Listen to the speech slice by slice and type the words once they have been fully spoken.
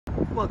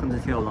Welcome to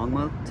Toyota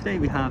Longmire. Today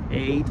we have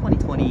a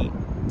 2020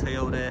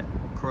 Toyota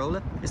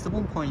Corolla. It's the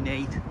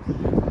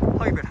 1.8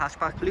 hybrid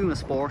hatchback, Luna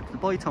Sport, the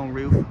bi-tone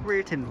roof,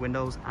 rear tinted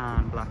windows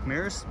and black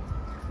mirrors.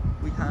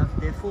 We have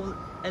the full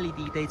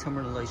LED daytime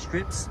running light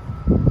strips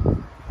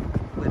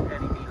with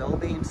LED low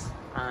beams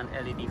and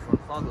LED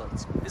front fog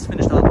lights. It's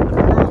finished off with a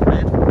pearl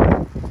red,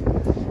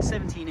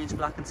 17-inch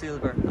black and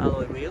silver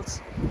alloy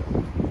wheels.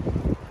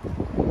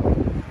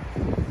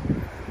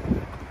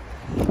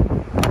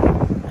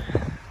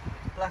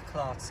 Black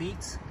cloth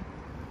seats,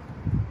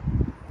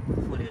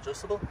 fully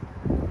adjustable,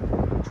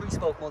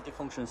 3-spoke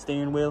multifunction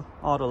steering wheel,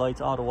 auto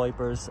lights, auto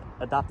wipers,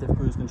 adaptive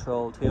cruise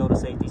control, Toyota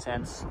safety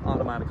sense,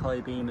 automatic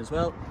high beam as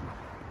well,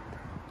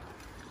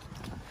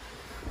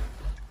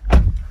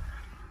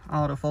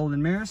 auto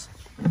folding mirrors,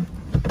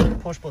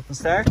 push button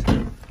start,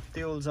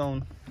 dual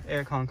zone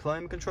aircon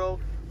climate control,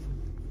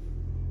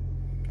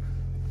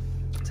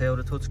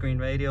 Toyota touchscreen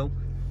radio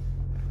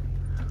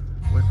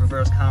with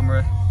reverse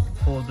camera,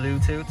 full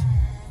Bluetooth,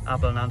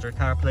 Apple and Android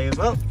CarPlay as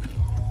well.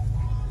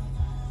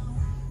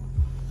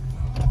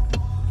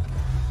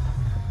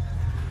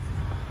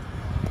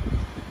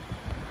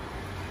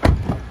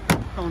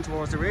 Going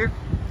towards the rear,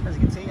 as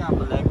you can see,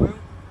 ample leg room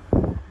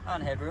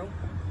and headroom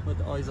with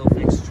the ISO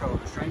fixed throw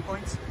restraint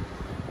points.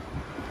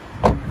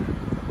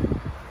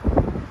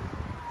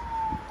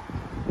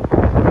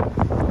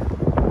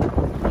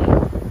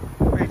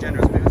 Very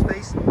generous boot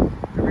space.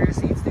 The rear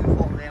seats do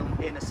fold down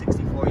in a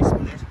 60-40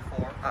 split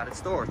for added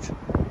storage.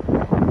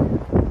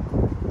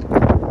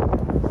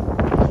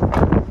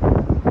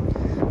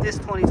 This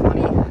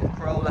 2020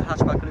 Corolla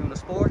hatchback Luna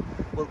Sport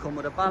will come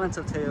with a balance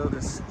of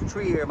Toyota's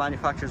 3-year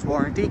manufacturer's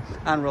warranty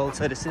and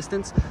roadside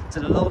assistance to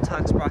the low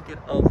tax bracket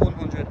of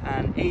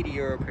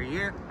 €180 per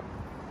year,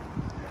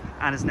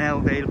 and is now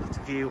available to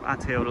view at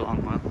Toyota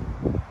Longmire.